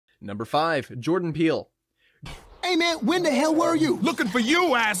Number 5, Jordan Peele. Hey man, when the hell were you? Looking for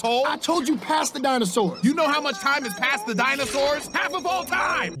you, asshole! I told you past the dinosaurs. You know how much time has passed the dinosaurs? Half of all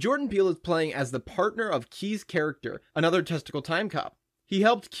time! Jordan Peele is playing as the partner of Key's character, another testicle time cop. He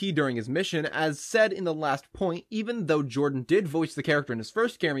helped Key during his mission, as said in the last point. Even though Jordan did voice the character in his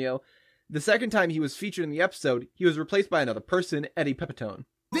first cameo, the second time he was featured in the episode, he was replaced by another person, Eddie Pepitone.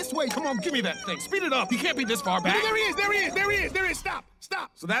 This way, come on, give me that thing. Speed it up. You can't be this far back. There he is.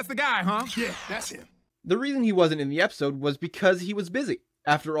 Stop. So that's the guy, huh? Yeah, that's him. The reason he wasn't in the episode was because he was busy.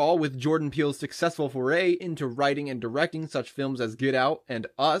 After all, with Jordan Peele's successful foray into writing and directing such films as Get Out and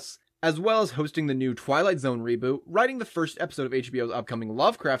Us, as well as hosting the new Twilight Zone reboot, writing the first episode of HBO's upcoming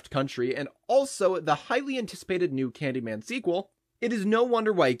Lovecraft Country, and also the highly anticipated new Candyman sequel, it is no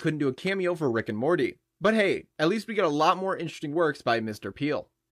wonder why he couldn't do a cameo for Rick and Morty. But hey, at least we get a lot more interesting works by Mr. Peele.